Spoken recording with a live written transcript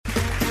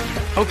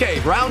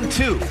Okay, round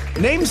two.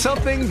 Name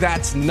something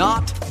that's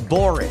not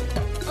boring.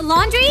 A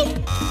laundry?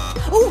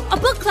 Ooh, a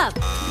book club.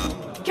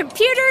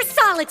 Computer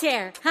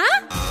solitaire,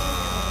 huh?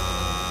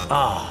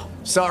 Ah,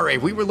 sorry,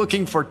 we were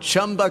looking for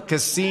Chumba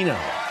Casino.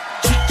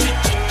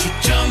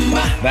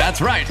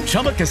 That's right,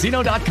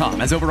 ChumbaCasino.com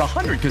has over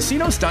 100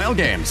 casino-style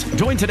games.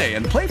 Join today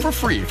and play for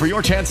free for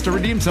your chance to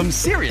redeem some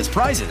serious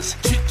prizes.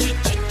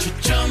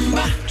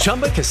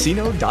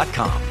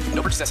 ChumbaCasino.com.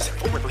 No purchase necessary.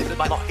 Void where prohibited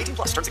by law. 18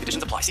 plus terms and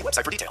conditions apply. See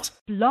website for details.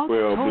 Well,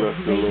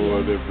 bless the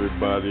Lord,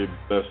 everybody.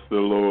 Bless the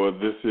Lord.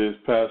 This is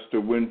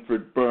Pastor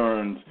Winfred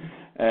Burns,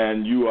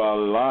 and you are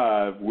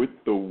live with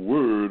the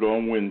Word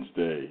on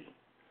Wednesday.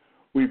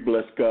 We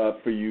bless God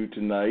for you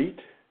tonight.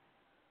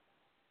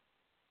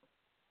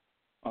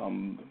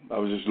 I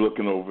was just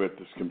looking over at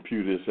this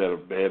computer. It's at a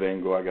bad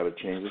angle. I got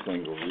to change this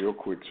angle real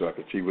quick so I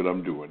can see what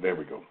I'm doing. There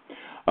we go.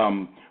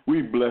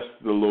 We bless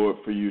the Lord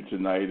for you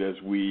tonight as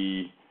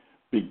we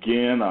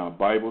begin our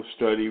Bible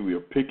study. We are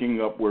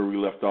picking up where we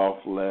left off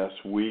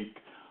last week.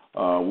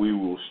 We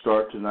will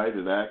start tonight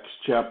at Acts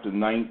chapter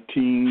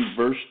 19,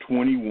 verse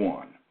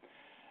 21.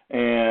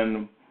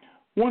 And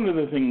one of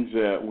the things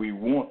that we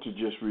want to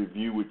just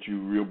review with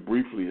you real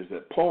briefly is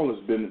that Paul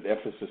has been at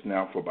Ephesus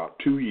now for about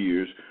 2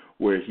 years,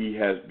 where he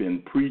has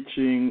been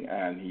preaching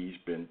and he's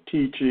been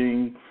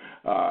teaching.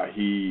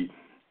 He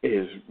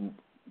is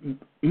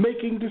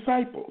making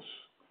disciples,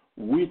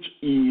 which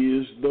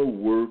is the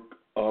work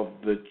of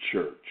the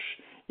church.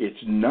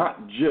 It's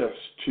not just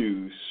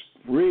to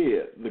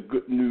spread the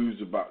good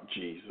news about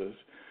Jesus,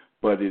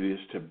 but it is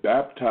to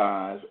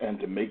baptize and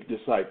to make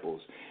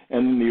disciples.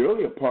 And in the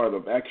earlier part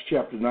of Acts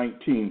chapter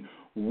 19,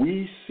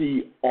 we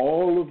see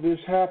all of this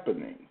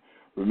happening.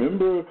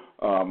 Remember,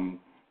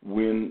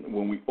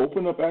 when we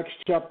open up Acts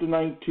chapter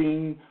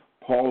 19,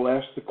 Paul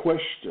asked the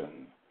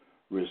question,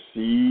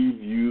 receive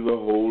you the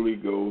Holy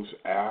Ghost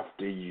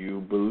after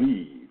you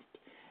believed?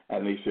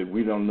 And they said,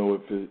 we don't know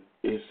if there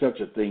is such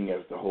a thing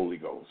as the Holy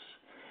Ghost.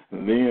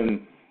 And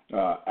then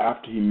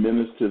after he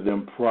ministered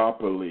them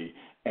properly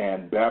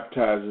and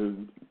baptizes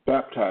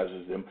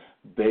them,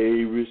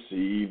 they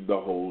receive the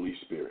Holy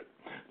Spirit.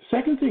 The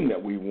second thing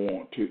that we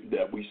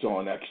saw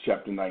in Acts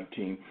chapter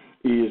 19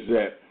 is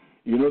that,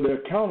 there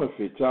are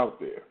counterfeits out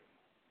there.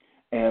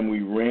 And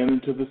we ran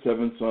into the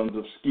 7 sons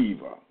of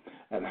Sceva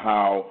and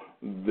how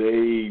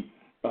they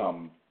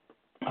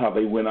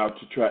went out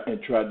to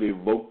tried to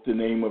evoke the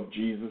name of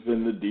Jesus,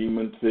 and the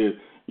demon said,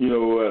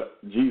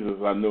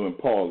 Jesus I know and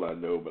Paul I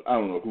know, but I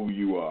don't know who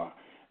you are.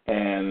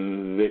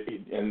 And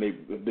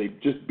they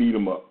just beat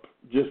them up.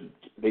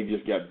 They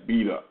just got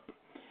beat up.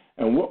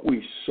 And what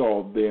we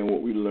saw then,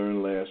 what we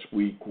learned last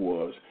week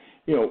was,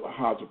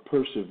 how to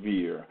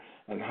persevere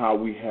and how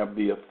we have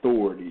the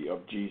authority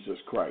of Jesus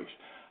Christ,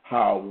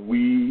 how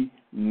we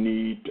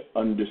need to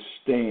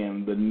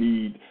understand the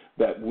need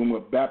that when we're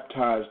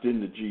baptized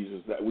into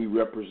Jesus, that we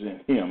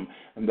represent him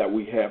and that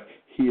we have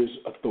his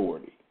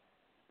authority,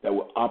 that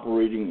we're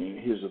operating in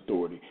his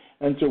authority.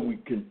 And so we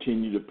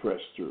continue to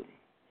press through.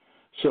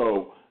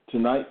 So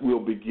tonight we'll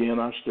begin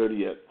our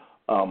study at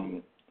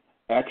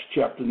Acts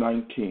chapter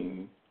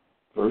 19,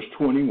 verse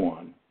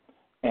 21,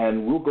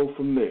 and we'll go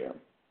from there.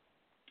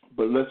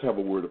 But let's have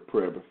a word of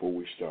prayer before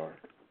we start.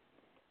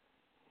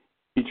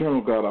 Eternal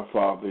God, our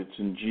Father, it's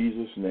in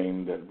Jesus'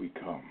 name that we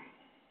come.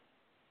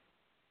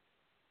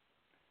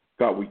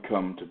 God, we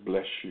come to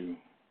bless you,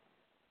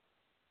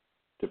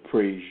 to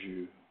praise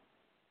you,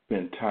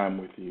 spend time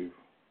with you.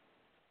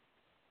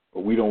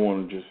 But we don't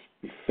want to just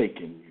be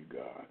faking you,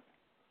 God,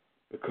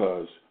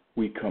 because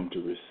we come to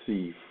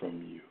receive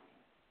from you.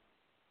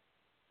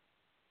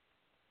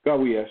 God,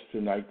 we ask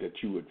tonight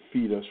that you would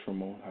feed us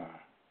from on high.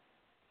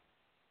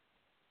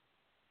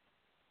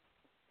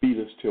 Feed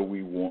us till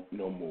we want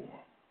no more.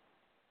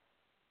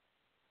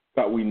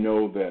 God, we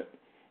know that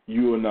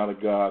you are not a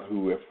God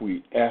who, if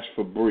we ask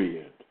for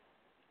bread,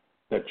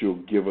 that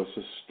you'll give us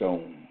a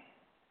stone.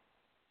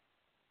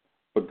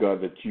 But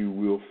God, that you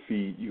will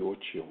feed your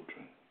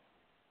children.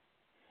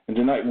 And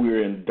tonight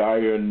we're in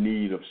dire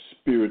need of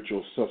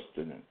spiritual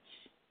sustenance.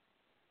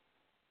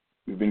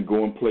 We've been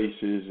going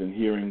places and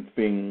hearing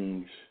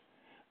things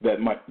that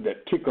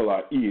tickle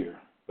our ear,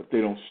 but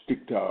they don't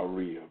stick to our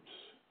ribs.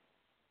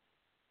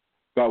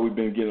 God, we've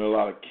been getting a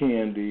lot of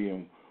candy,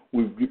 and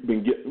we've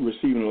been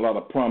receiving a lot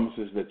of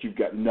promises that you've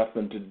got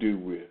nothing to do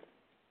with.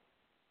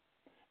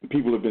 And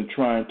people have been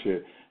trying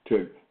to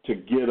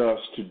get us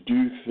to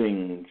do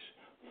things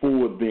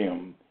for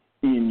them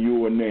in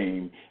your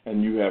name,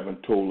 and you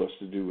haven't told us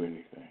to do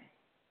anything.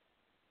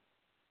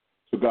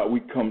 So, God, we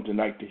come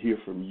tonight to hear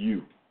from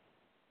you.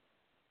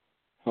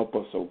 Help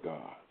us, oh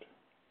God.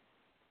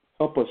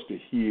 Help us to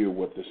hear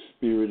what the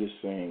Spirit is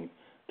saying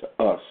to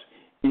us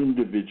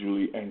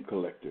individually and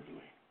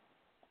collectively.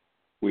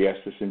 We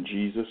ask this in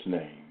Jesus'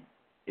 name.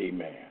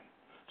 Amen.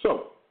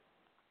 So,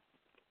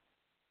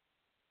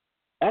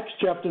 Acts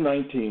chapter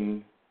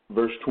 19,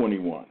 verse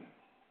 21.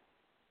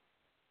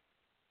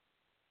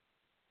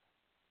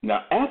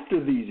 Now, after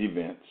these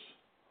events,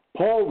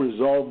 Paul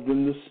resolved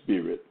in the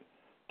Spirit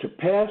to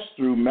pass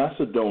through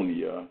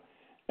Macedonia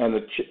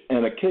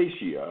and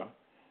Achaia,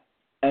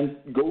 and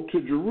go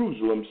to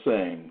Jerusalem,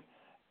 saying,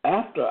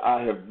 after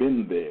I have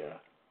been there,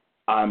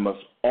 I must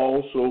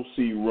also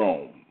see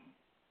Rome.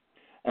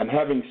 And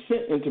having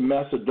sent into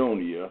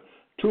Macedonia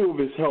 2 of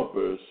his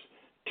helpers,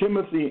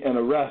 Timothy and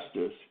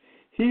Erastus,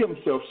 he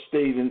himself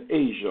stayed in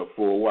Asia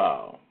for a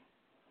while.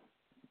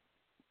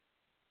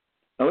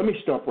 Now let me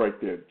stop right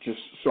there just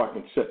so I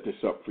can set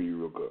this up for you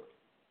real good.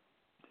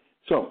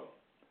 So,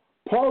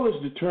 Paul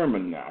is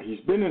determined now.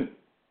 He's been in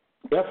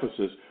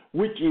Ephesus,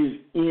 which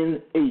is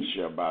in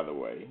Asia, by the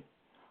way.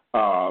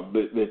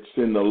 It's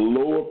in the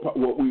lower part.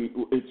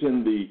 It's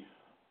in the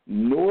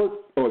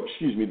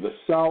the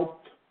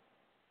southwest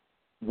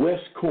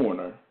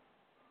corner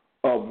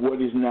of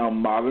what is now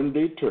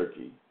modern-day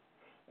Turkey.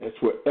 That's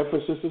where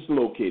Ephesus is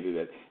located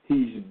at.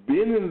 He's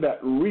been in that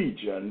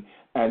region,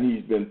 and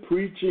he's been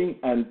preaching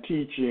and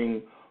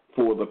teaching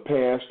for the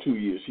past 2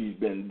 years. He's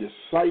been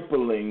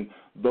discipling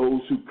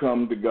those who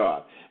come to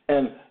God.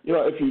 And,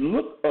 if you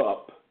look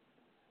up,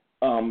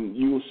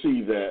 you'll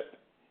see that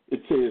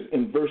it says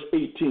in verse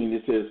 18,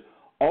 it says,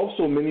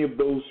 also many of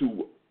those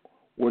who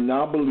were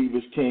now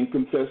believers came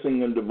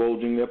confessing and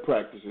divulging their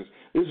practices.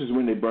 This is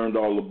when they burned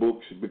all the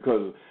books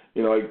because,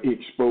 it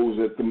exposed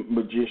that the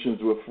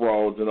magicians were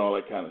frauds and all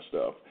that kind of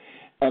stuff.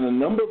 And a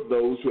number of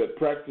those who had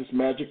practiced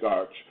magic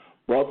arts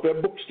brought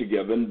their books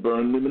together and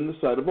burned them in the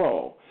sight of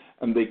all.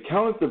 And they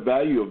counted the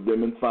value of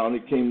them and found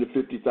it came to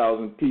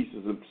 50,000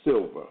 pieces of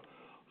silver.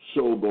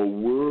 So the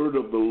word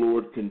of the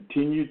Lord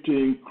continued to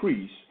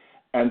increase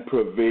and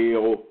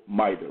prevail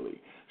mightily.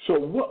 So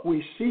what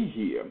we see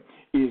here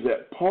is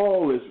that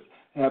Paul is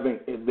having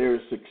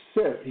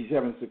success. He's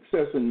having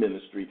success in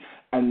ministry,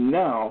 and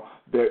now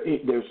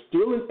they're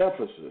still in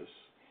Ephesus,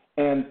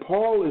 and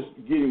Paul is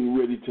getting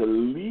ready to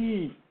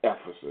leave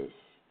Ephesus.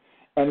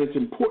 And it's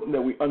important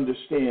that we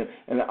understand,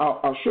 and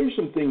I'll show you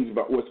some things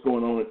about what's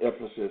going on in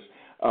Ephesus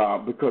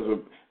because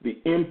of the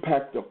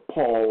impact of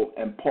Paul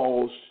and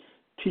Paul's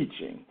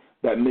teaching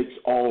that makes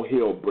all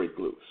hell break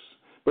loose.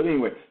 But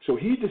anyway, so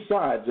he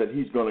decides that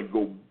he's going to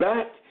go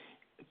back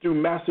through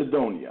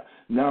Macedonia.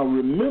 Now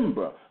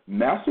remember,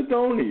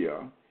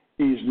 Macedonia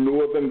is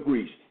northern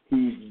Greece.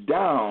 He's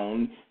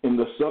down in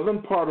the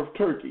southern part of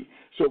Turkey.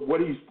 So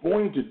what he's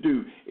going to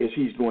do is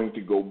he's going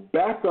to go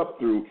back up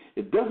through,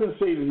 it doesn't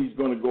say that he's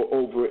going to go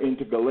over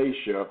into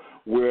Galatia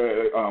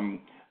where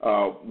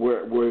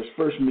his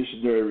first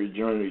missionary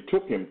journey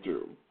took him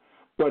through.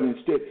 But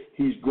instead,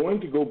 he's going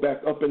to go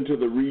back up into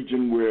the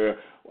region where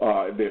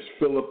there's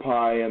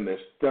Philippi and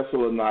there's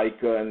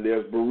Thessalonica and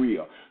there's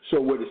Berea.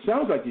 So what it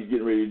sounds like he's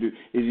getting ready to do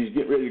is he's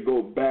getting ready to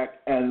go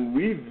back and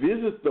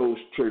revisit those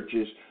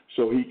churches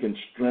so he can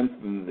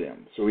strengthen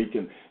them, so he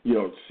can,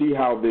 see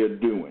how they're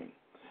doing.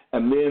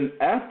 And then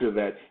after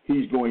that,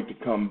 he's going to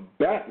come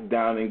back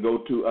down and go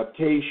to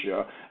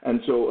Achaia.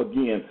 And so,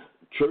 again,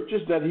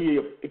 churches that he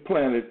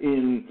planted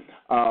in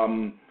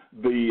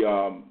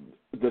the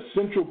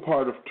central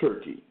part of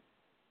Turkey,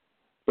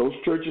 those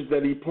churches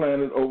that he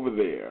planted over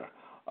there,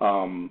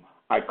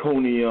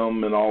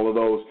 Iconium and all of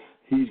those,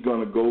 he's going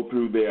to go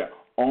through there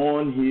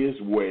on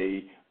his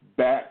way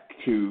back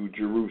to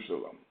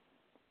Jerusalem.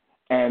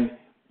 And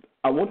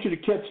I want you to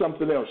catch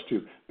something else,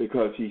 too,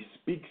 because he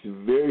speaks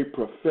very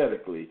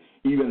prophetically,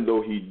 even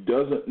though he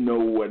doesn't know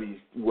what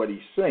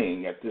he's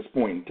saying at this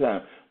point in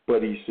time.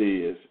 But he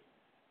says,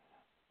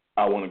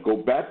 I want to go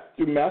back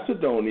to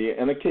Macedonia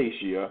and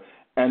Achaia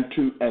and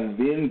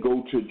then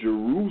go to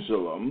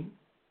Jerusalem,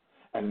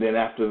 and then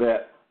after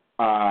that,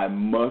 I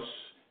must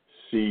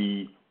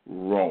see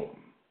Rome.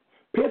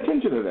 Pay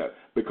attention to that,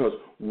 because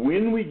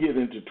when we get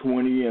into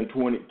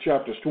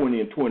chapters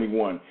 20 and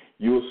 21,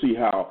 you'll see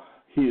how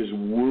his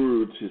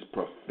words, his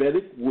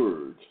prophetic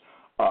words,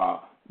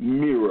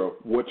 mirror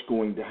what's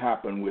going to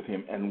happen with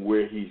him and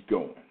where he's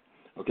going.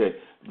 Okay,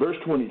 verse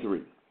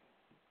 23.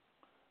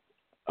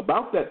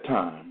 About that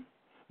time,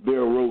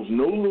 there arose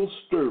no little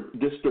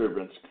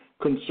disturbance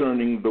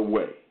concerning the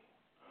way.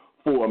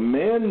 For a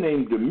man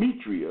named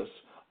Demetrius,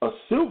 a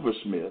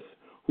silversmith,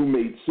 who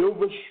made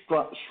silver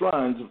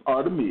shrines of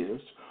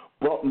Artemis,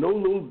 brought no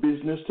little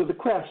business to the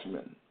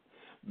craftsmen.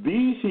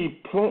 These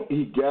he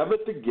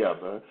gathered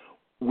together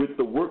with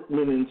the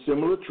workmen in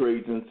similar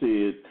trades and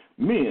said,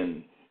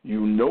 Men,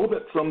 you know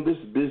that from this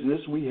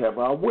business we have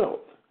our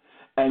wealth.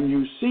 And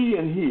you see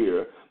and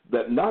hear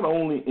that not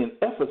only in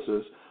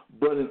Ephesus,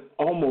 but in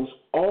almost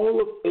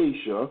all of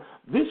Asia,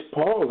 this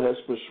Paul has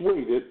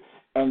persuaded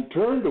and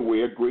turned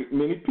away a great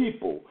many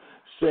people,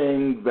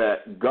 saying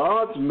that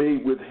gods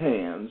made with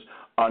hands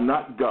are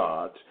not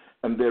gods,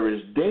 and there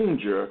is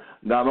danger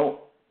not only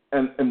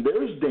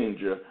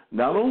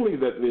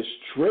that this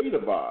trade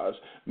of ours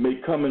may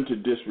come into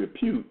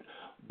disrepute,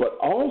 but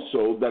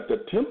also that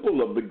the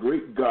temple of the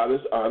great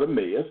goddess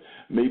Artemis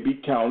may be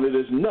counted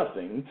as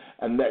nothing,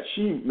 and that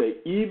she may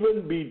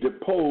even be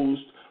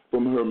deposed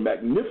from her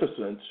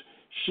magnificence,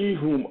 she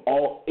whom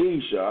all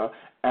Asia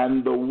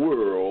and the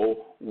world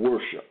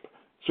worship.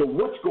 So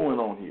what's going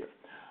on here?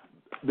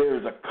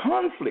 There's a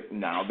conflict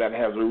now that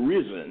has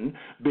arisen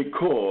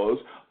because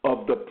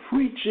of the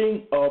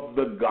preaching of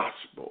the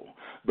gospel.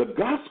 The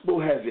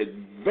gospel has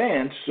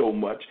advanced so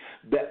much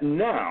that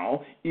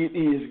now it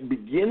is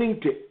beginning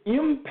to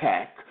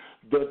impact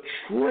the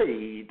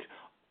trade,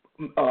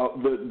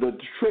 the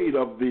trade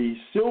of the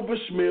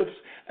silversmiths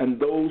and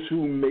those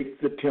who make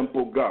the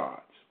temple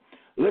gods.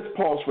 Let's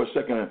pause for a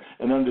second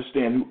and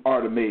understand who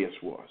Artemis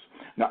was.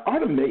 Now,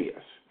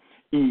 Artemis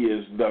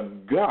is the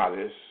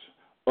goddess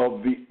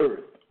of the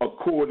earth,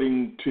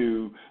 according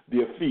to the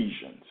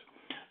Ephesians.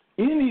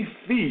 In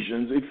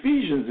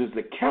Ephesians is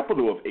the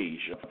capital of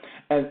Asia,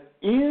 and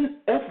in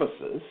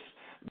Ephesus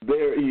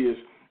there is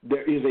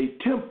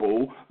a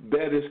temple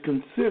that is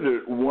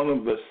considered one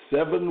of the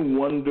 7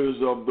 wonders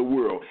of the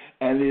world,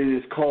 and it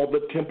is called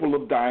the Temple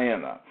of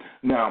Diana.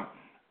 Now,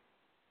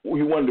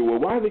 you wonder, well,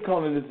 why are they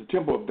calling it the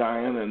Temple of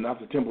Diana and not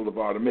the Temple of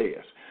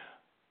Artemis?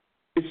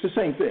 It's the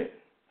same thing.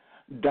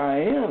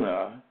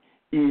 Diana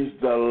is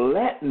the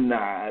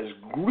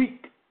Latinized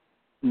Greek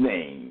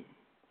name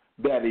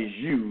that is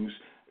used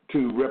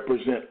to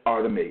represent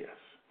Artemis.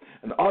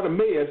 And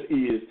Artemis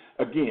is,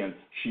 again,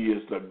 she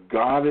is the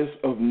goddess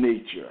of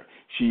nature.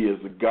 She is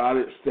the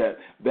goddess that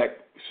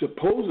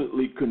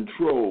supposedly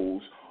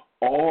controls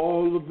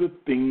all of the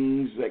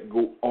things that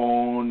go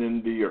on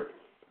in the earth.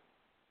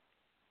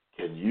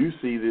 Can you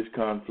see this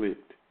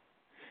conflict?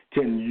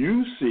 Can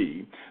you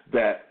see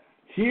that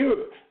here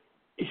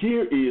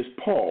is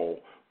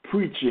Paul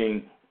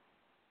preaching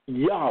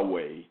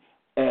Yahweh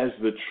as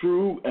the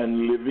true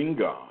and living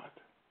God?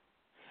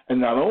 And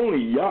not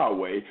only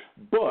Yahweh,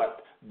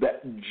 but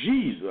that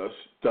Jesus,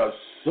 the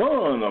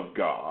Son of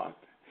God,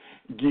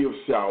 gives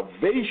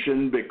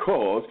salvation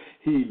because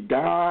he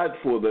died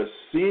for the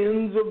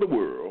sins of the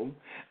world,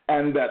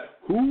 and that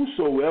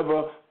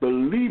whosoever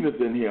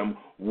believeth in him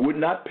would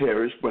not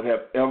perish but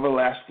have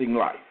everlasting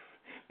life,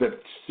 that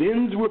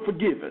sins were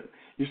forgiven.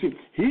 You see,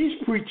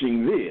 he's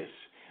preaching this,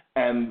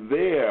 and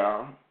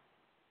there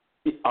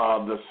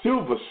are the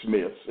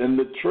silversmiths and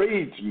the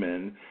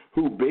tradesmen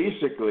who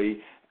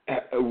basically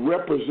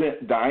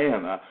represent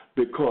Diana,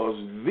 because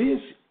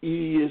this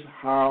is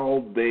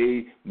how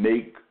they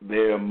make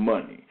their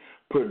money,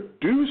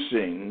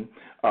 producing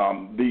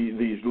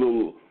these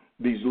little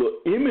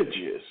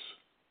images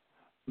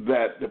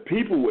that the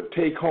people would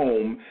take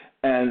home,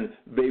 and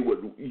they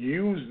would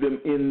use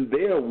them in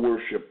their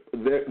worship,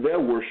 their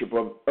worship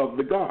of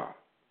the god.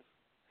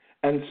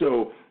 And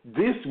so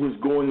this was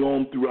going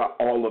on throughout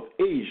all of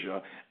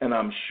Asia, and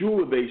I'm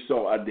sure they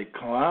saw a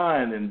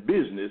decline in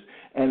business,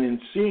 and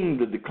in seeing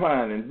the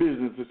decline in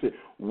business, they said,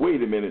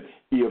 wait a minute,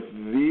 if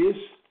this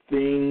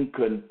thing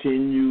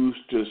continues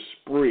to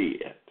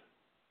spread,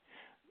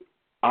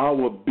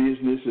 our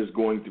business is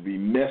going to be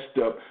messed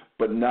up,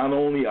 but not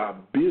only our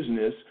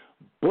business,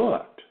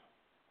 but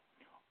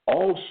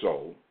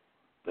also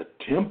the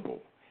temple.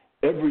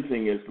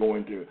 Everything is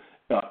going to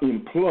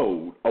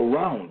implode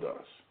around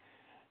us.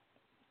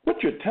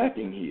 What you're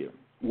attacking here,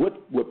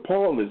 what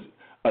Paul is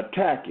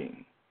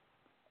attacking,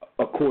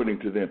 according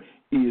to them,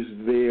 is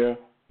their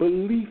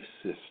belief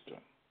system.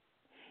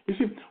 You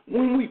see,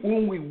 when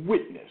we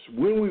witness,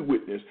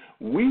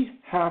 we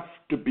have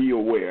to be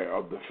aware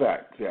of the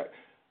fact that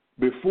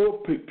before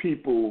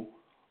people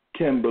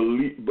can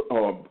believe,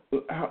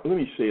 let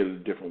me say it a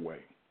different way.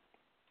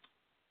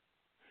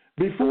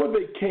 Before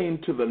they came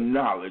to the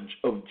knowledge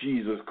of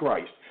Jesus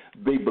Christ,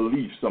 they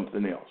believed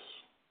something else.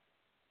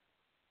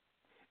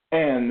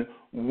 And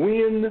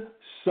when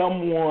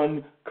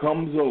someone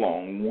comes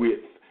along with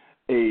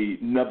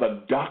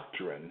another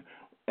doctrine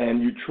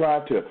and you try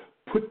to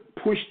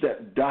push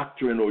that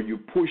doctrine, or you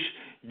push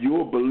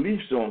your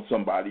beliefs on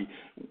somebody,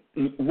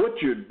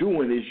 what you're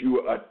doing is you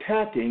are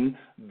attacking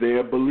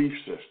their belief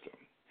system.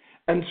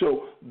 And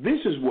so this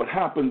is what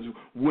happens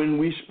when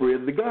we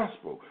spread the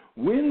gospel.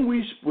 When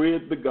we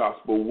spread the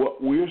gospel,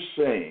 what we're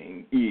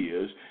saying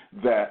is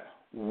that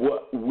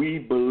what we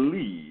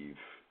believe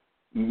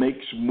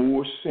makes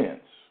more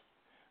sense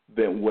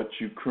than what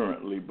you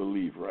currently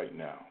believe right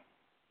now.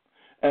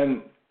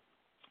 And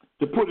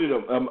to put it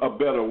a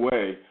better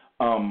way,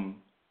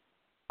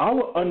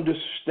 our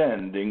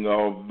understanding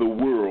of the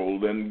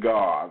world and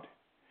God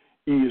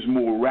is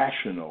more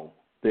rational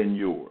than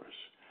yours.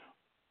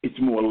 It's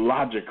more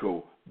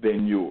logical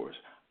than yours.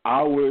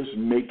 Ours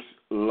makes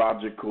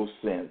logical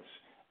sense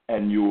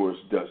and yours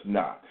does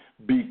not,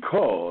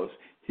 because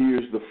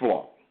here's the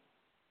flaw.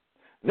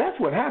 That's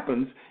what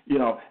happens,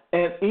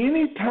 and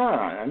any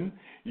time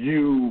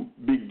you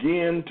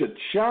begin to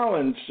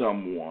challenge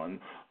someone's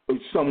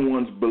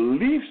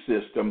belief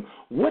system,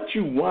 what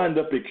you wind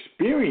up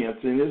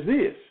experiencing is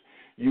this.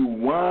 You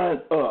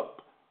wind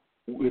up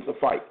with a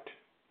fight.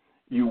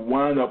 You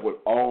wind up with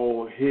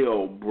all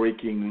hell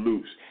breaking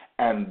loose.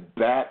 And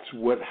that's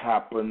what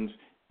happens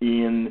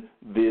in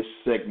this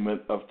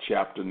segment of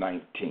chapter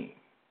 19,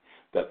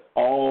 that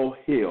all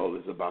hell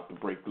is about to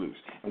break loose.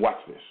 And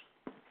watch this.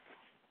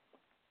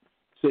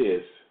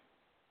 Says,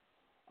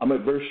 I'm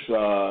at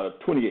verse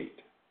 28.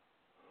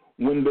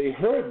 When they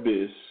heard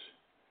this,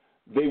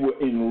 they were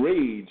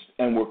enraged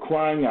and were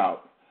crying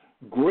out,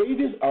 "Great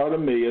is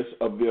Artemis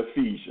of the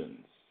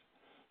Ephesians."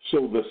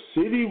 So the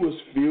city was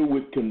filled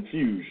with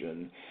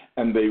confusion,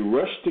 and they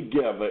rushed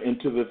together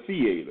into the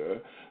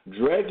theater,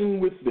 dragging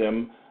with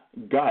them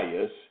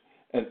Gaius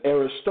and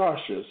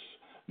Aristarchus,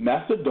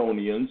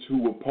 Macedonians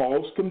who were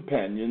Paul's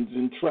companions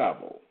in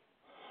travel.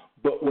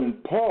 But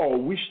when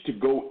Paul wished to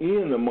go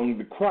in among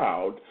the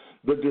crowd,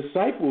 the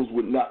disciples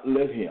would not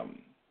let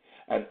him.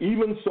 And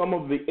even some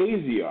of the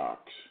Asiarchs,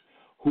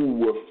 who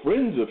were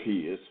friends of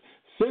his,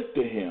 sent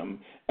to him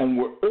and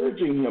were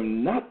urging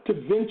him not to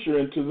venture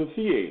into the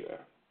theater.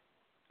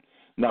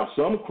 Now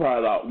some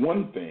cried out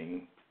one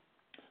thing,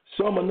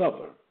 some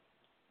another,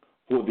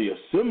 for the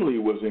assembly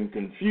was in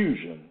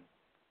confusion,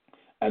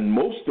 and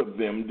most of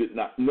them did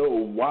not know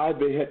why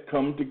they had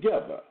come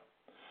together.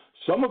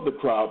 Some of the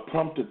crowd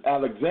prompted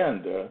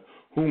Alexander,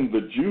 whom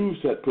the Jews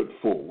had put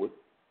forward,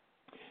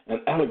 and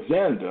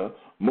Alexander,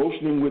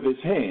 motioning with his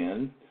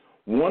hand,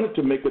 wanted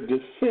to make a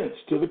defense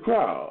to the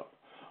crowd.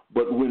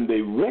 But when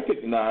they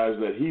recognized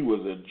that he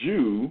was a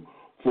Jew,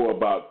 for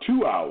about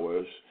 2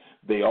 hours,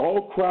 they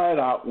all cried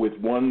out with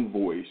one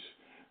voice,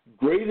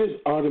 "Great is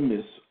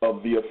Artemis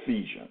of the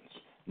Ephesians."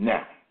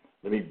 Now,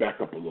 let me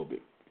back up a little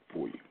bit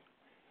for you.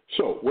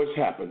 So, what's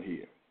happened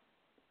here?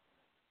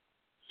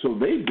 So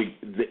they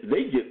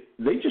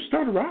just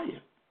start a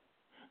riot.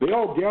 They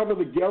all gather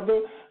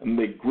together and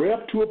they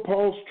grab two of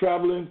Paul's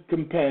traveling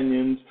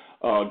companions,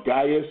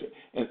 Gaius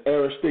and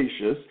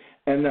Aristarchus.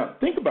 And now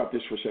think about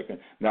this for a second.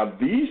 Now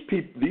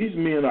these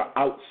men are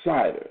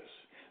outsiders.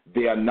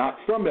 They are not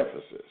from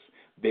Ephesus.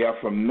 They are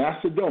from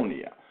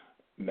Macedonia.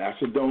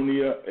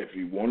 Macedonia, if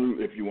you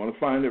want to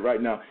find it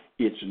right now,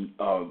 it's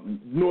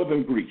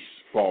northern Greece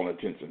for all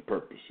intents and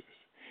purposes.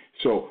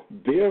 So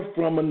they're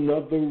from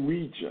another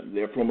region.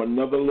 They're from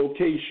another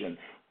location,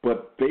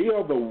 but they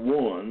are the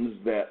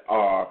ones that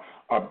are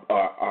how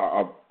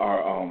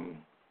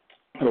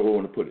do I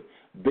want to put it?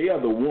 They are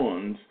the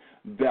ones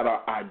that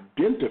are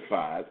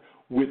identified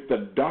with the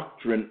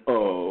doctrine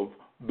of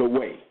the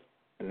way.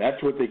 And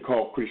that's what they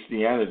call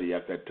Christianity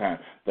at that time,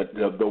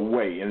 the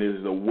way, and it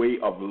is the way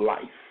of life.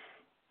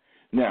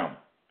 Now,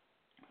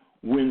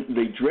 when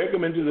they drag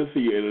them into the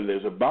theater,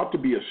 there's about to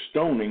be a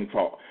stoning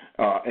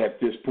at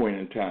this point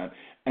in time.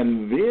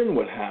 And then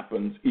what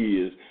happens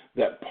is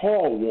that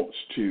Paul wants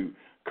to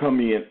come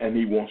in and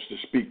he wants to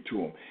speak to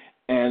them.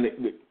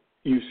 And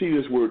you see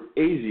this word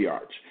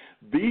Asiarchs.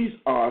 These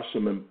are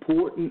some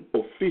important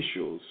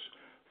officials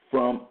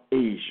from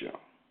Asia.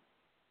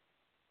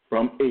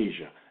 From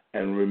Asia.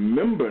 And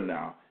remember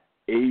now,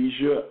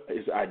 Asia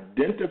is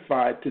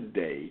identified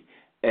today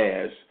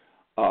as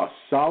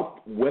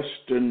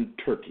southwestern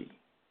Turkey.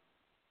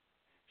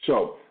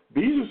 So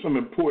these are some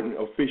important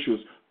officials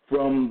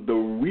from the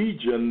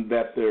region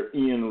that they're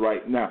in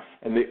right now.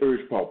 And they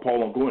urge Paul,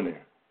 don't go in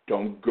there.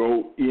 Don't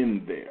go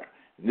in there.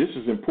 And this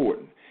is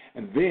important.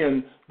 And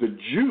then the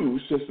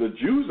Jews, since the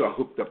Jews are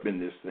hooked up in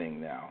this thing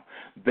now,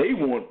 they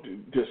want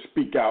to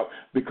speak out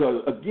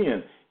because,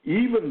 again,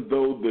 even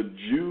though the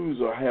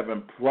Jews are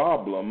having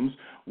problems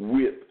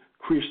with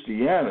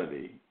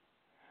Christianity,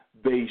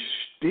 they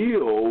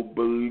still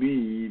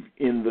believe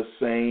in the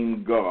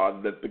same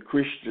God that the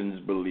Christians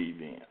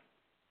believe in.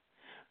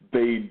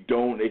 They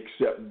don't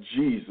accept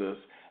Jesus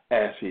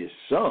as his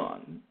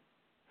son,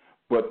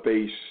 but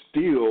they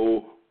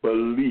still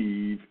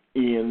believe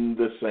in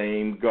the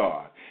same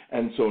God.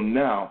 And so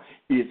now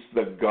it's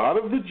the God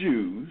of the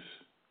Jews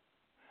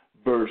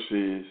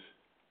versus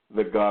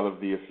the God of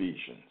the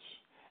Ephesians.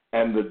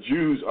 And the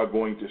Jews are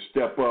going to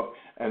step up,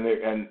 and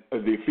the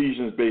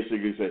Ephesians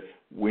basically say,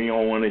 we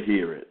don't want to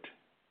hear it.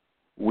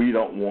 We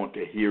don't want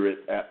to hear it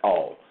at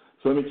all.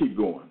 So let me keep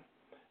going.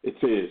 It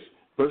says,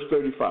 verse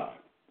 35,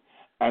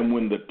 and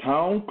when the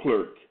town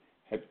clerk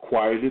had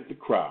quieted the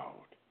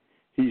crowd,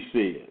 he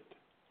said,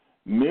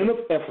 men of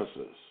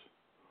Ephesus,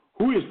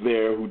 who is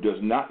there who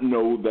does not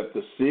know that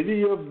the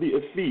city of the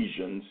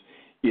Ephesians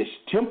is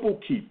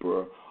temple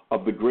keeper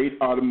of the great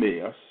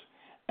Artemis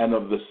and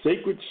of the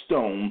sacred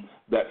stone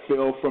that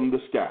fell from the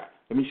sky?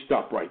 Let me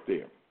stop right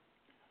there.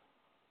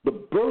 The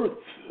birth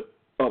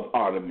of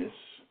Artemis,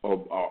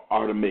 or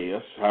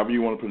Artemis, however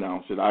you want to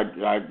pronounce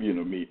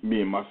it,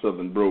 me and my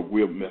southern brogue,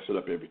 we'll mess it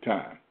up every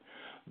time.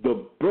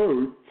 The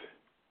birth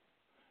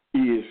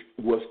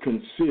was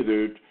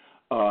considered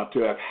to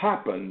have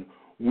happened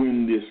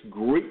when this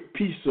great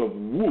piece of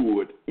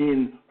wood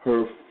in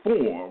her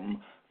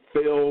form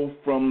fell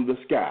from the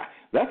sky.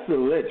 That's the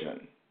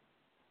legend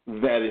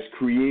that is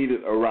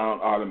created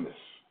around Artemis.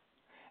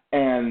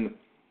 And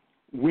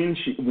when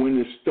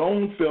the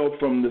stone fell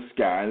from the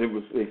sky,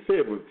 and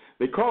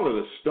they call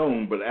it a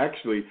stone, but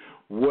actually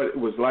what it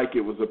was like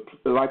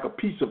a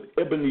piece of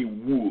ebony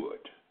wood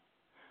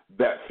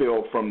that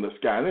fell from the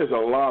sky. And there's a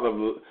lot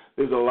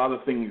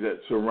of things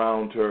that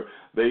surround her.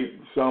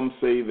 Some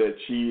say that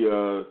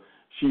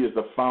she is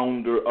the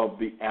founder of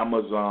the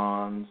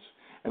Amazons,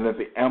 and that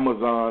the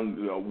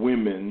Amazon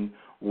women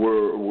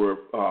were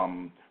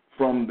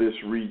from this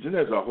region.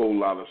 There's a whole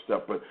lot of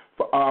stuff, but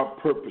for our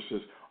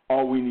purposes,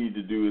 all we need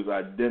to do is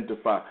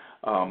identify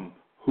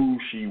who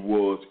she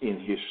was in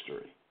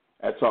history.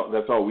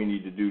 That's all we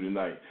need to do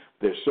tonight.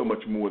 There's so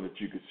much more that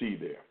you could see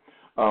there.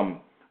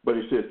 But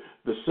it says,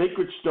 the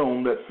sacred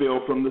stone that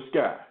fell from the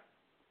sky.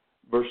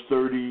 Verse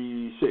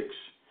 36,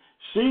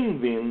 seeing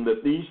then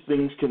that these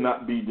things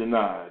cannot be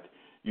denied,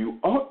 you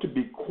ought to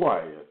be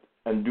quiet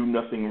and do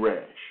nothing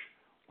rash.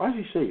 Why does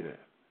he say that?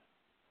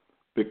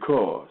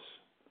 Because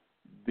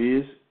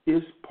this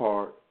is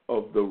part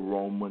of the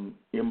Roman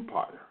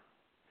Empire.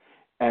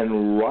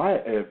 And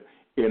rioting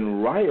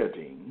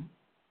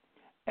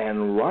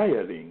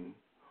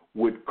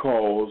would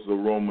cause the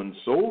Roman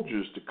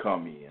soldiers to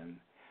come in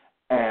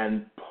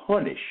and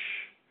punish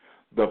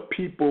the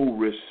people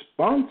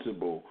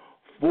responsible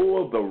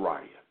for the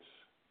riots.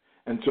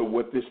 And so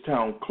what this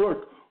town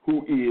clerk,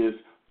 who is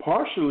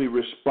partially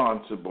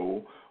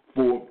responsible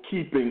for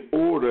keeping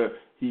order,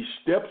 he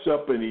steps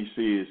up and he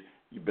says,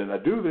 you better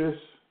not do this.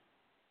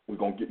 You're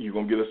going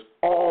to get us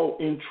all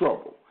in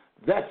trouble.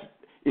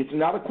 It's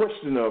not a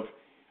question of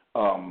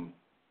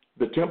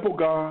the temple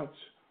gods,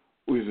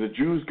 or is the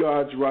Jews'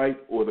 gods right,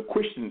 or the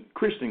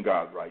Christian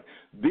gods right.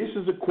 This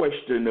is a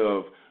question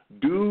of,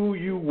 do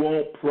you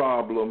want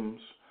problems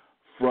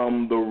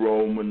from the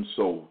Roman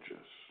soldiers?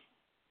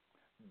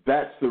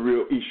 That's the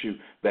real issue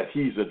that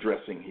he's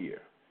addressing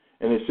here.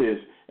 And it says,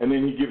 and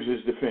then he gives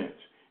his defense.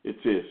 It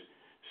says,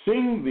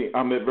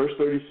 I'm at verse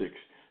 36,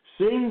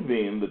 seeing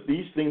then that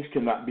these things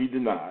cannot be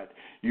denied,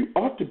 you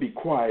ought to be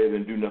quiet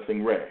and do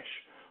nothing rash.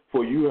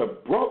 For you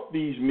have brought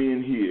these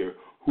men here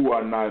who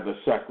are neither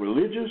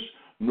sacrilegious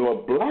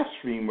nor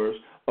blasphemers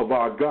of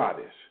our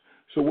goddess.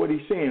 So what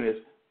he's saying is,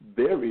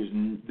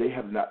 they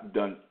have not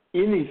done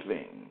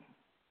anything.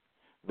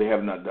 They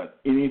have not done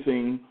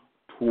anything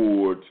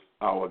towards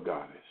our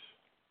goddess.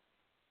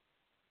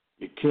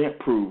 You can't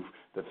prove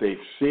that they've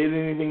said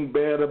anything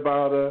bad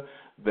about her,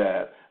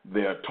 that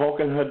they're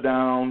talking her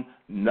down,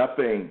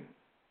 nothing.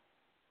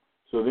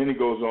 So then he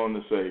goes on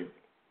to say,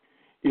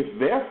 if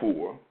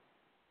therefore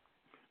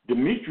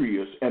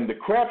Demetrius and the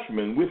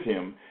craftsmen with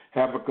him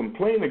have a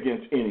complaint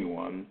against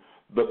anyone,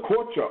 the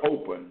courts are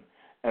open,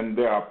 and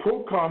there are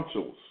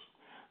proconsuls.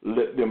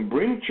 Let them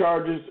bring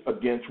charges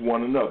against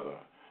one another.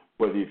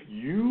 But if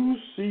you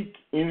seek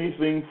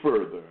anything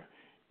further,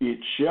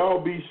 it shall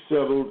be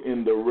settled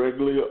in the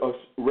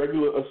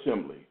regular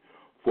assembly.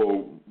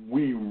 For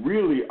we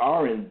really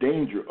are in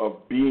danger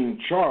of being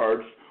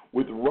charged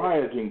with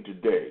rioting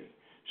today,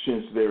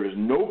 since there is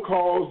no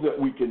cause that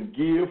we can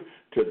give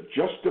to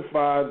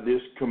justify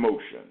this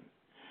commotion.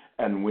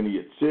 And when he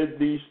had said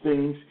these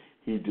things,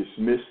 he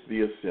dismissed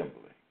the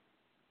assembly.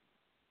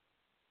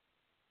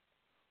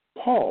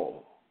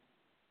 Paul,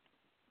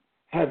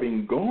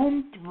 having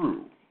gone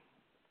through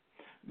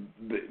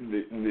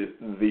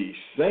the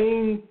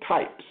same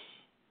types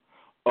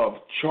of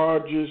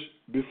charges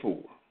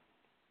before,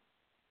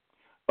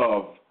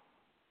 of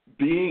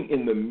being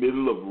in the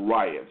middle of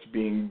riots,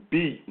 being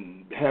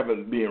beaten,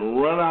 being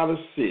run out of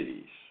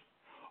cities,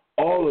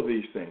 all of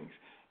these things,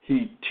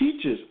 he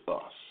teaches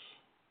us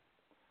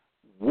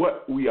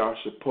what we are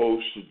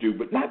supposed to do,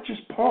 but not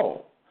just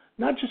Paul,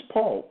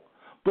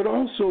 but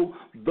also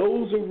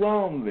those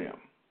around them.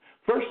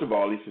 First of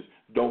all, he says,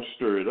 don't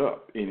stir it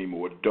up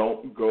anymore.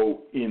 Don't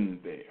go in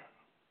there.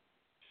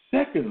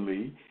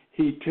 Secondly,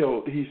 he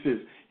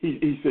says,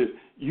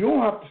 you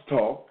don't have to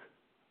talk.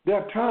 There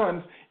are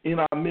times in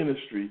our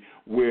ministry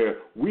where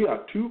we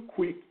are too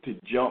quick to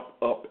jump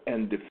up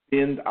and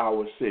defend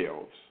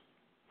ourselves,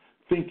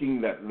 thinking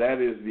that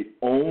that is the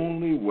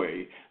only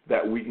way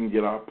that we can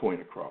get our point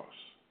across.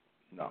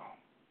 No.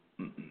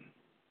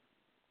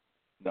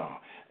 No.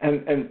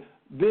 And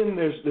then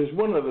there's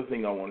one other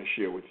thing I want to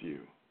share with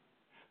you,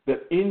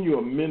 that in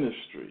your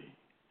ministry,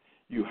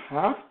 you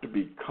have to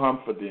be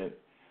confident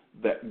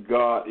that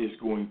God is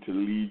going to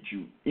lead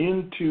you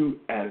into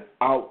and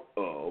out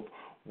of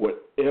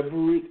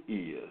whatever it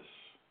is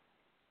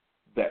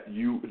that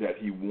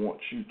he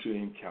wants you to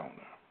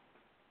encounter.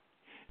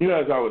 You know,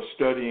 as I was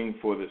studying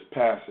for this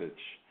passage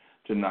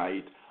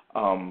tonight,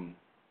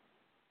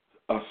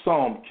 a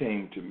psalm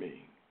came to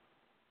me,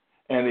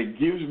 and it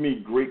gives me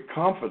great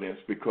confidence,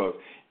 because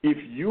if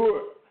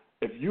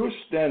you're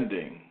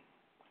standing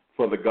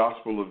for the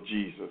gospel of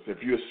Jesus,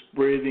 if you're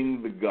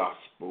spreading the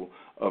gospel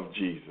of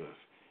Jesus,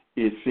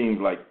 it seems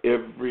like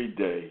every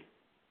day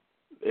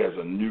there's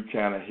a new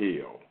kind of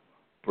hell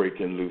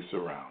breaking loose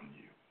around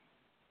you.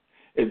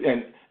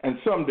 And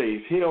some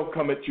days hell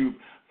come at you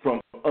from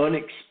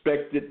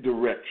unexpected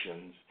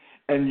directions,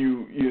 and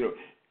you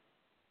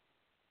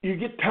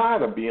get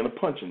tired of being a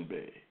punching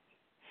bag.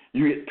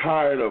 You get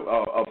tired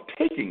of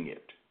taking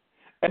it,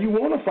 and you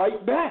want to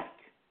fight back.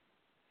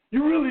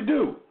 You really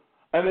do.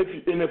 And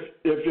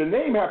if your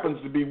name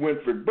happens to be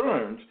Winfred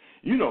Burns,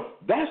 you know,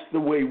 that's the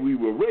way we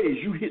were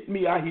raised. You hit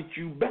me, I hit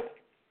you back.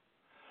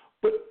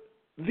 But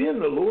then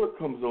the Lord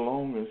comes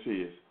along and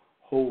says,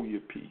 hold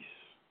your peace.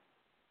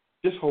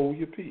 Just hold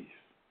your peace.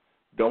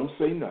 Don't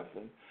say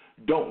nothing.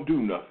 don't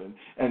do nothing.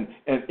 And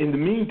in the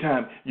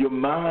meantime, your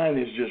mind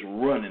is just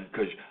running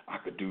because I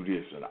could do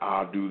this and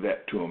I'll do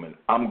that to them and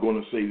I'm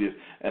going to say this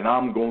and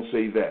I'm going to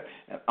say that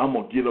and I'm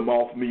going to get them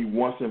off me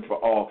once and for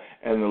all.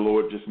 And the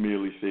Lord just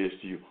merely says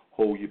to you,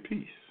 hold your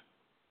peace.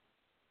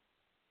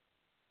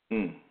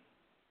 You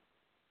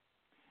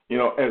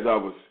know, as I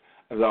was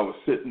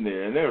sitting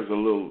there, and there's a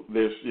little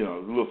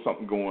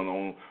something going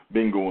on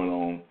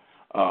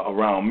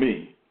around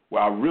me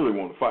where I really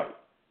want to fight.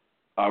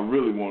 I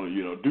really want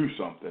to, do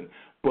something.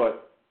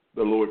 But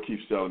the Lord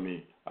keeps telling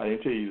me, I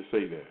didn't tell you to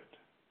say that.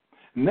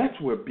 And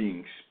that's where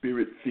being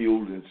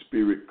spirit-filled and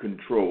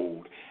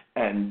spirit-controlled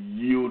and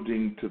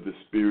yielding to the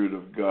Spirit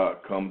of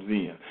God comes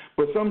in.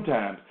 But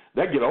sometimes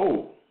that get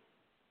old.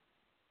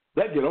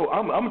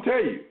 I'm going to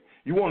tell you,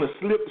 you want to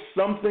slip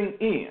something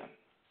in.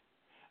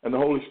 And the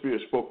Holy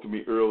Spirit spoke to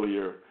me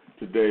earlier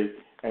today,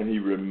 and he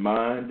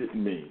reminded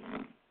me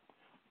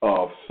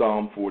of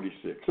Psalm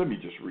 46. Let me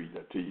just read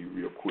that to you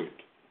real quick.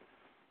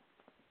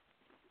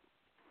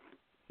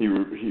 He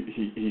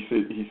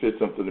said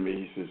something to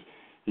me.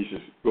 He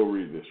says, go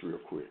read this real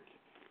quick.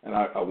 And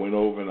I went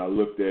over and I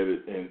looked at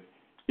it, and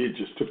it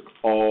just took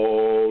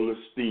all the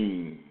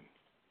steam.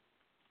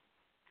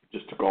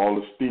 Just took all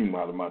the steam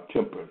out of my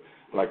temper.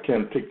 Like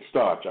can't take the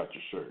starch out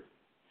your shirt.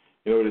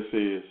 You know what it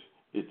says?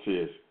 It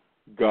says,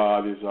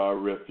 God is our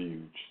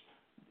refuge.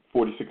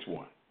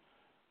 46:1.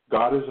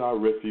 God is our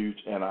refuge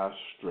and our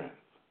strength,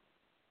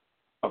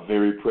 a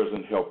very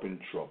present help in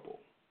trouble.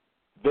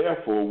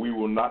 Therefore, we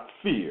will not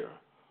fear,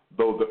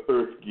 though the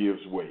earth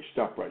gives way.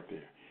 Stop right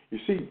there. You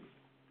see,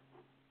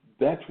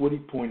 that's what he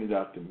pointed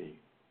out to me.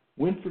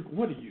 Winfred,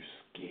 what are you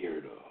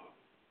scared of?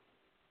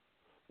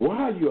 Why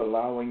are you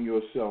allowing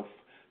yourself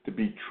to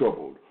be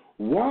troubled?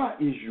 Why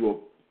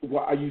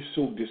are you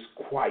so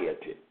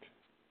disquieted?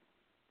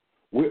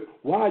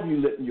 Why are you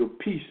letting your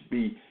peace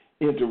be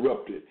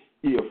interrupted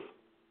if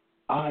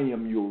I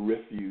am your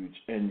refuge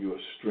and your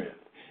strength?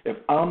 If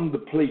I'm the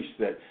place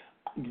that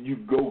you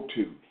go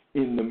to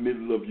in the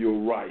middle of your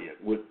riot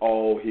when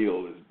all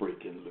hell is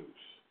breaking loose.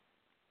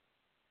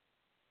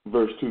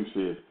 Verse 2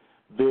 says,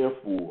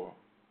 therefore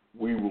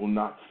we will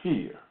not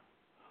fear,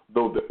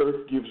 though the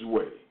earth gives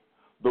way,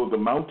 though the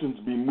mountains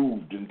be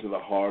moved into the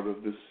heart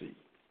of the sea.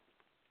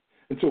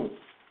 And so,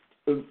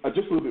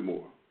 just a little bit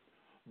more.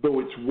 Though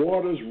its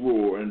waters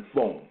roar and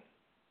foam,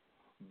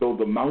 though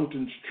the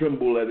mountains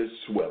tremble at its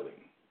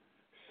swelling,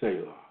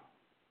 Selah.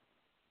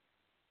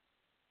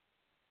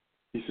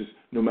 He says,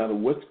 no matter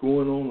what's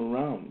going on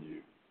around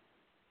you,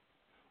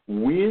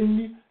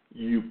 when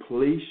you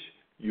place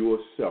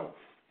yourself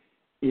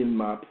in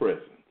my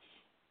presence,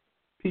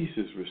 peace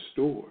is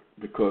restored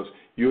because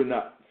you're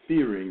not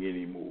fearing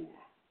anymore,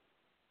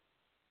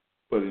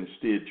 but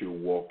instead you're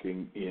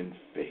walking in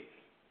faith.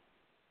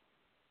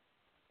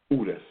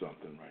 Ooh, that's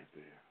something right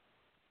there.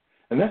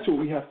 And that's what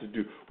we have to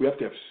do. We have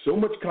to have so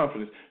much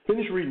confidence.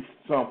 Finish reading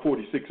Psalm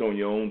 46 on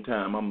your own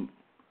time.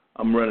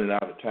 I'm running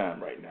out of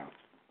time right now.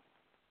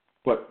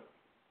 But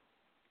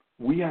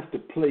we have to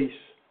place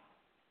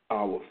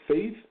our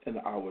faith and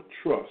our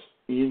trust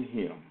in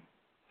him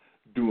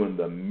during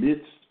the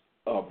midst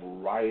of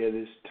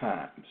riotous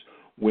times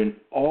when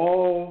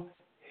all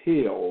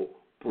hell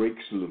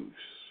breaks loose.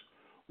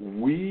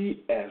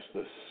 We, as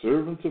the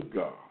servants of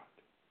God,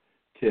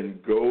 can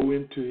go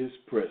into his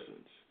presence,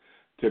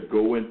 to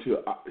go into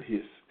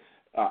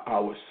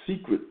our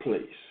secret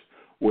place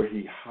where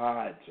he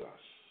hides us,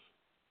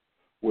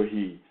 where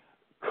he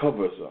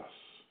covers us,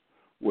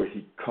 where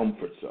he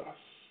comforts us.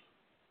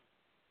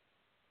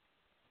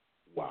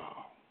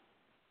 Wow.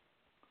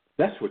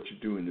 That's what you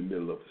do in the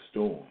middle of a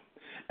storm.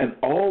 And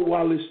all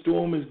while this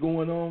storm is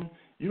going on,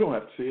 you don't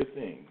have to say a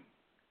thing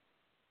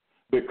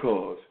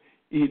because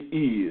it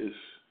is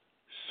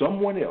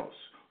someone else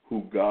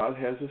who God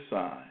has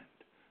assigned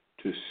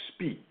to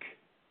speak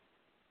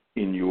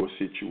in your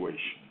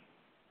situation.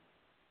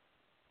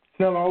 It's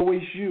not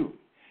always you.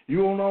 You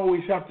don't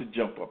always have to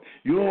jump up.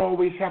 You don't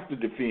always have to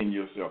defend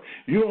yourself.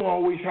 You don't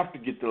always have to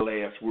get the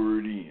last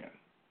word in.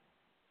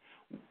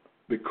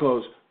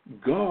 Because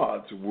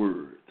God's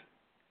word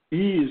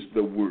is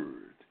the word,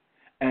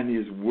 and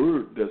his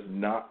word does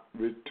not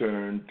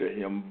return to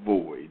him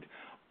void,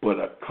 but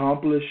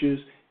accomplishes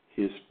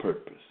his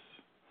purpose.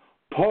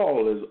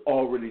 Paul has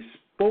already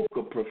spoke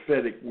a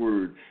prophetic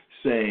word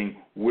saying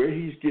where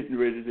he's getting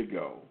ready to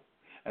go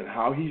and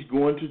how he's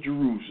going to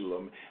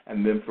Jerusalem,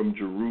 and then from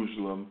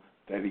Jerusalem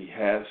that he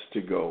has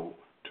to go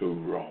to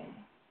Rome.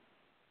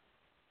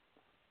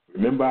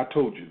 Remember, I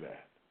told you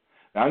that.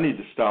 Now, I need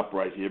to stop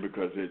right here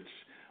because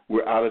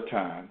we're out of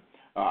time.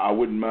 I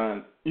wouldn't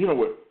mind. You know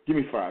what? Give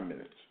me 5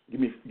 minutes.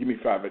 Give me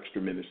 5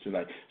 extra minutes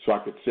tonight so I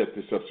could set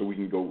this up so we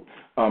can go.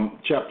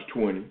 Chapter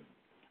 20.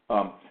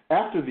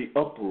 After the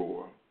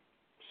uproar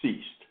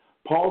ceased,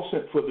 Paul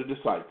sent for the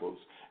disciples,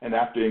 and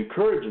after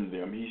encouraging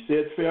them, he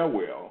said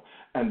farewell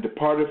and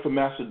departed for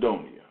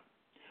Macedonia.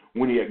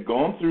 When he had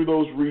gone through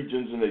those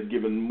regions and had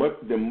given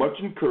them much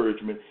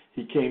encouragement,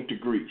 he came to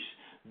Greece.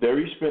 There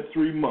he spent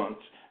 3 months,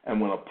 And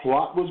when a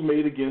plot was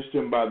made against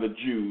him by the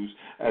Jews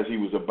as he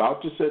was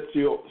about to set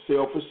sail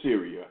for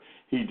Syria,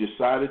 he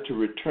decided to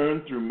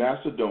return through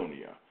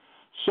Macedonia.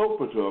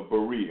 Sopater of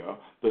Berea,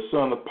 the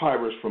son of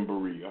Pyrrhus from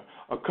Berea,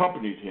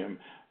 accompanied him,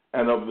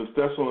 and of the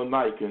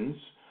Thessalonians,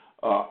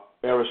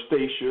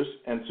 Aristachus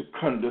and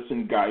Secundus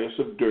and Gaius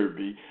of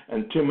Derbe,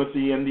 and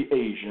Timothy and the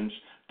Asians,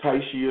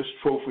 Titius,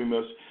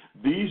 Trophimus.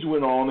 These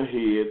went on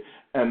ahead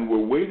and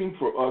were waiting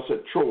for us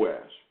at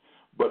Troas.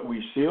 But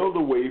we sailed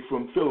away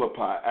from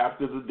Philippi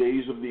after the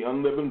days of the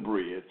unleavened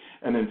bread,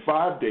 and in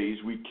 5 days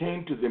we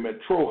came to them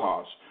at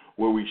Troas,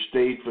 where we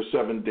stayed for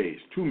 7 days.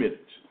 2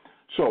 minutes.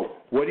 So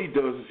what he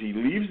does is he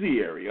leaves the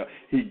area,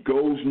 he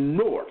goes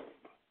north.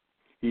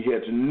 He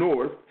heads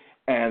north,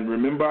 and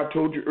remember I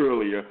told you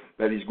earlier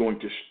that he's going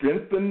to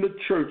strengthen the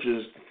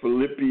churches,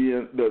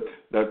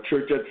 the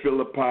church at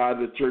Philippi,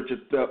 the church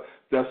at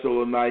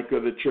Thessalonica,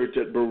 the church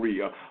at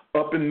Berea,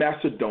 up in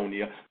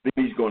Macedonia. Then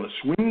he's going to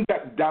swing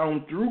back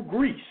down through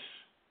Greece.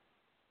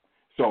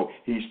 So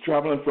he's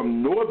traveling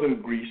from northern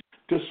Greece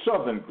to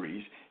southern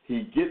Greece.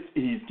 He's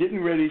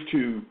getting ready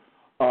to,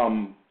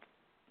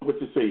 what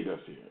to say he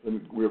does here? Let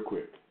me real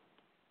quick.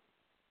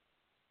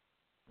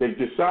 They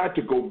decide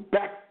to go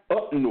back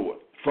up north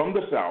from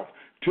the south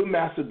to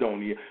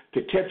Macedonia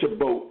to catch a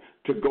boat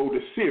to go to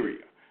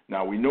Syria.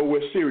 Now we know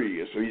where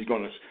Syria is, so he's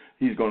going to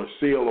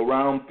sail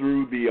around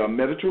through the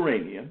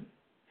Mediterranean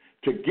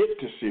to get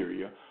to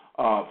Syria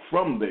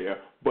from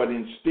there. But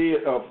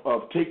instead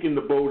of taking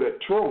the boat at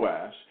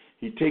Troas,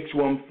 he takes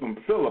one from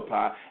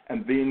Philippi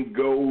and then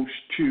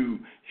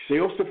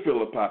sails to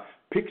Philippi,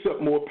 picks up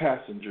more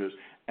passengers,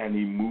 and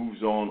he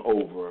moves on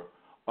over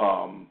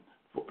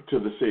to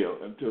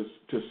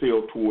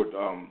sail toward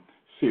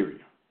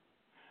Syria.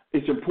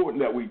 It's important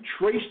that we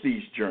trace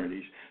these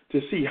journeys to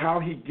see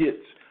how he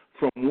gets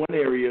from one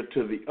area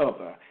to the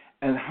other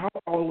and how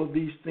all of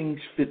these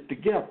things fit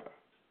together.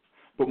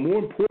 But more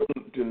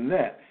important than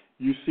that,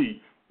 you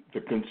see the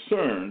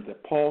concern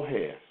that Paul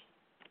has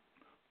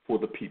for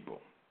the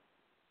people.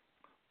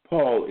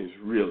 Paul is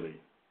really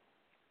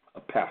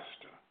a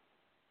pastor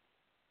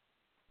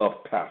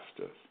of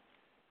pastors.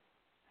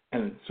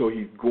 And so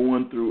he's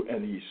going through,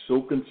 and he's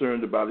so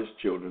concerned about his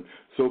children,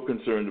 so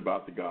concerned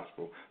about the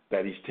gospel,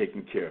 that he's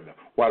taking care of them.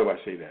 Why do I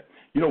say that?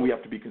 You know, we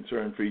have to be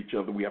concerned for each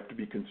other. We have to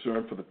be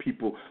concerned for the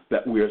people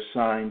that we're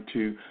assigned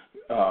to,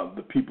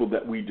 the people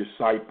that we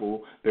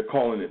disciple. They're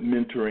calling it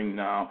mentoring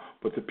now.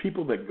 But the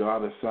people that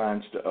God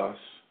assigns to us,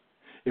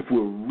 if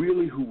we're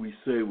really who we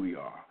say we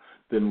are,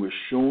 then we're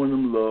showing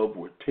them love.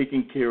 We're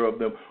taking care of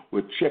them.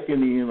 We're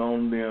checking in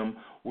on them.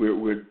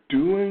 We're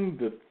doing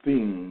the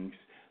things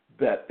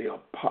that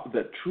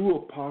true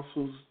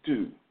apostles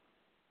do.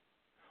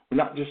 We're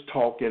not just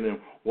talking and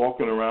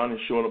walking around and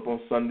showing up on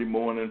Sunday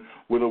morning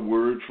with a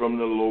word from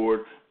the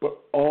Lord, but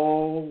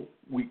all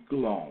week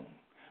long,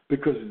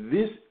 because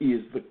this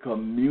is the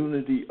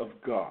community of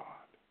God.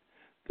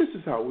 This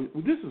is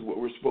what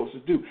we're supposed to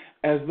do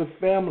as the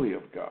family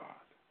of God.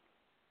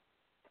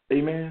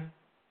 Amen.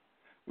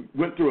 We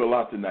went through a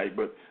lot tonight,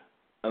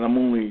 and I'm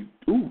only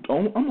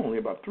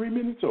about 3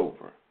 minutes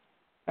over.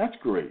 That's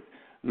great.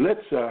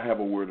 Let's have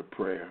a word of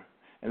prayer.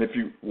 And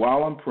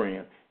while I'm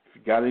praying, if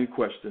you got any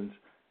questions,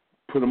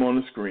 put them on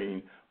the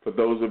screen. For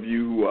those of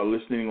you who are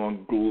listening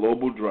on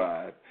Global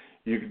Drive,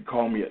 you can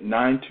call me at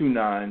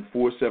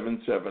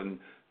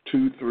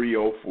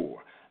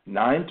 929-477-2304.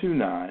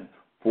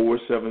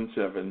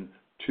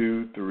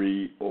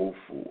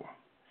 929-477-2304.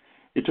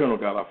 Eternal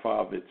God, our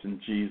Father, it's in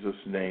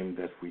Jesus' name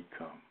that we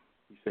come.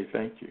 We say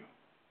thank you.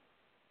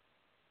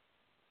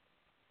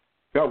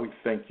 God, we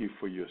thank you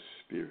for your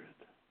Spirit.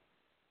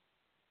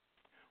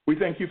 We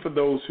thank you for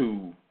those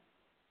who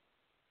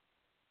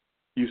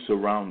you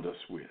surround us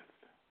with.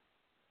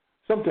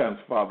 Sometimes,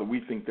 Father,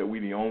 we think that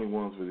we're the only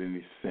ones with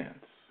any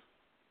sense,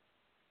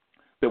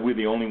 that we're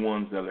the only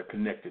ones that are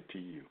connected to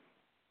you.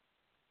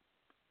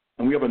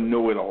 And we have a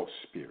know-it-all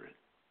spirit.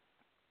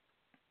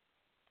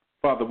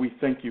 Father, we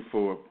thank you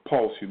for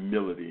Paul's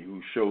humility, who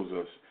shows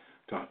us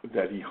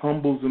that he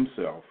humbles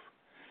himself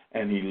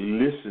and he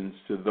listens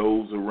to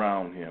those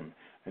around him,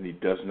 and he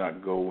does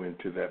not go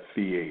into that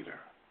theater.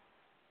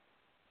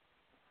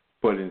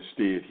 But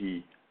instead,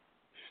 he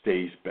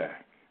stays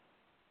back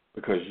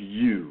because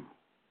you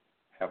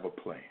have a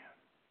plan.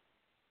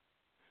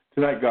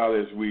 Tonight, God,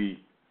 as we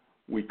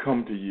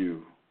come to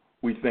you,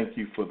 we thank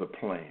you for the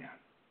plan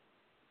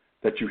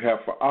that you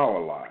have for our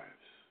lives.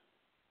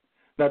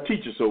 Now,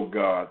 teach us, oh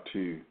God,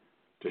 to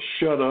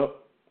shut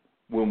up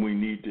when we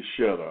need to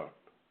shut up,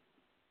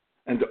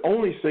 and to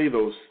only say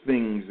those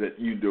things that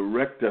you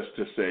direct us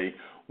to say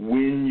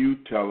when you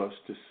tell us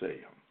to say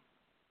them.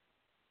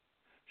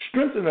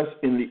 Strengthen us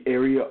in the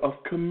area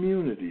of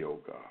community, O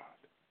God.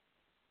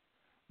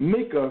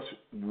 Make us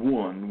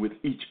one with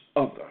each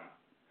other,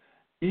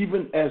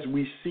 even as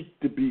we seek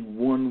to be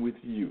one with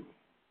you.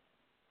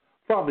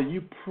 Father,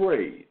 you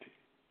prayed.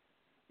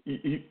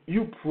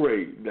 You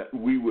prayed that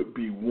we would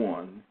be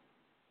one,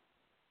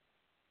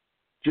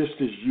 just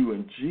as you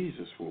and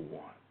Jesus were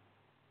one.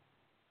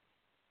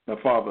 Now,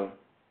 Father,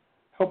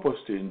 Help us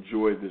to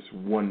enjoy this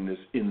oneness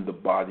in the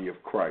body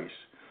of Christ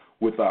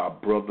with our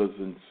brothers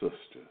and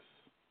sisters.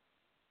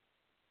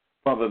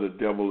 Father, the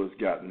devil has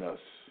gotten us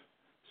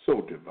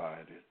so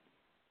divided.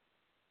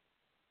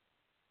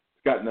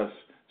 It's gotten us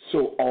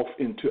so off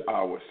into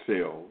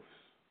ourselves.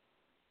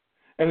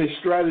 And his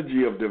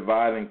strategy of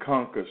divide and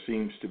conquer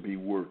seems to be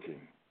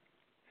working.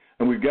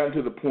 And we've gotten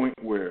to the point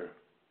where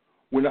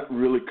we're not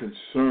really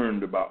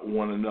concerned about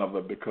one another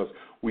because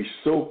we're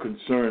so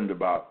concerned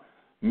about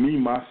me,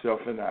 myself,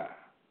 and I.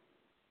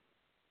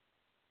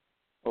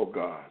 Oh,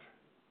 God,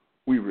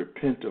 we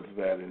repent of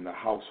that in the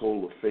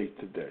household of faith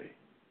today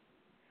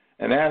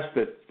and ask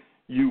that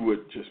you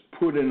would just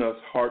put in us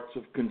hearts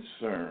of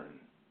concern.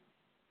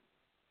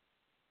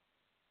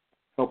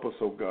 Help us,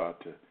 oh God,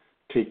 to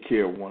take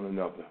care of one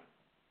another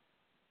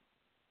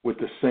with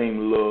the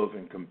same love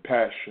and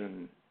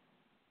compassion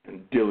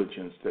and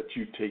diligence that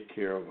you take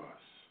care of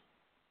us.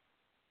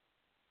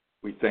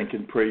 We thank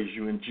and praise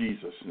you in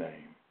Jesus'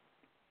 name.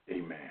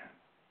 Amen.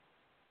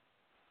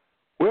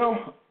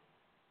 Well,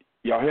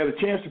 y'all had a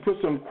chance to put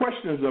some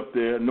questions up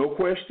there. No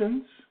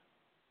questions?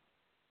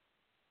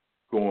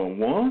 Going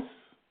once?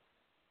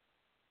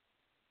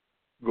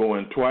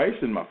 Going twice,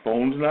 and my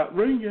phone's not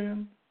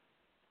ringing.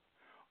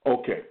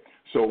 Okay,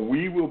 so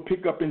we will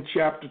pick up in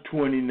chapter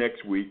 20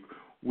 next week.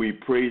 We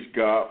praise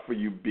God for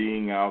you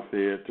being out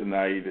there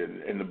tonight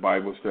in the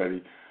Bible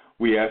study.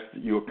 We ask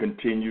your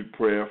continued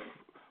prayer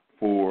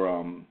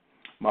for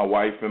my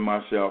wife and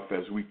myself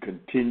as we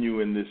continue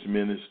in this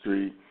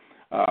ministry.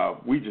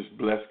 We just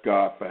bless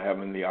God for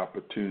having the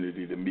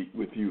opportunity to meet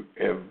with you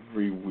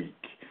every week,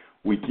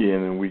 week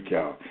in and week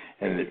out.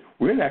 And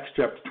we're in Acts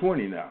chapter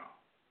 20 now.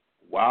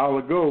 A while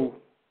ago,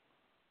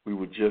 we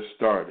were just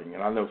starting.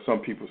 And I know some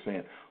people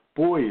saying,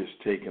 boy, it's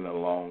taking a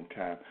long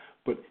time.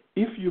 But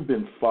if you've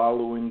been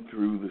following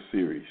through the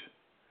series,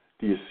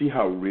 do you see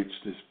how rich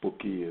this book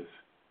is?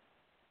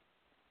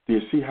 Do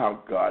you see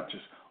how God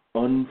just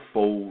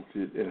unfolds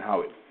it and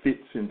how it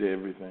fits into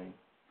everything?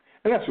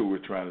 And that's what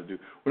we're trying to do.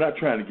 We're not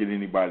trying to get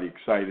anybody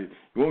excited.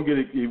 You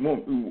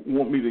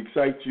want me to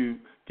excite you,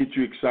 get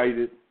you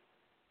excited,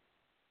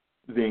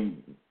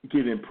 then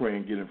get in prayer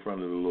and get in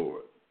front of the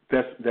Lord.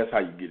 That's how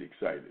you get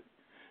excited.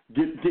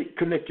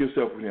 Connect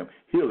yourself with him.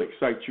 He'll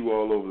excite you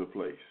all over the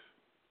place.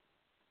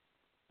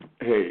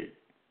 Hey,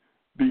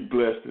 be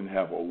blessed and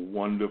have a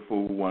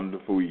wonderful,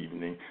 wonderful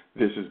evening.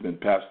 This has been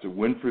Pastor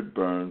Winfred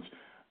Burns,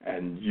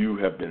 and you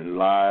have been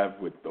live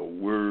with the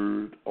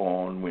Word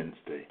on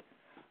Wednesday.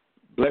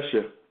 Bless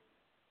you.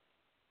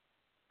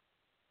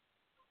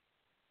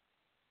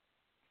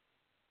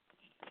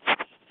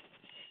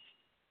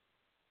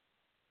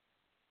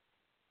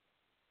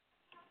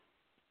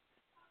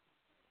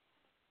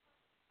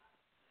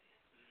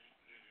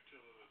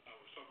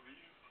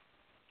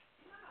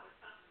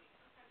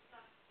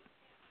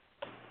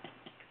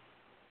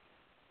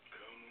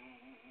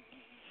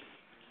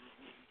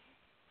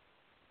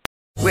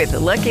 With the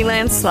Lucky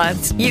Land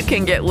Slots, you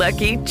can get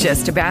lucky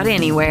just about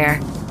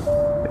anywhere.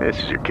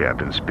 This is your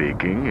captain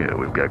speaking.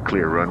 We've got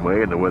clear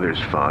runway and the weather's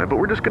fine, but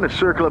we're just going to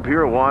circle up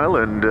here a while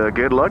and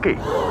get lucky.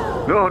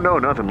 No,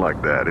 nothing like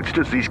that. It's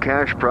just these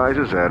cash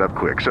prizes add up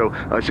quick. So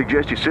I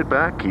suggest you sit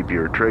back, keep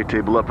your tray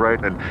table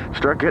upright, and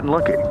start getting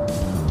lucky.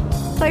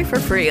 Play for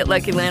free at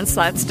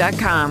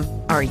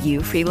LuckyLandSlots.com. Are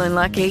you feeling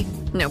lucky?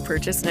 No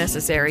purchase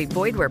necessary.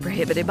 Void where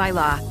prohibited by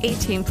law.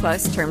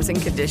 18+ terms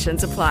and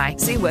conditions apply.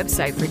 See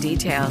website for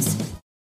details.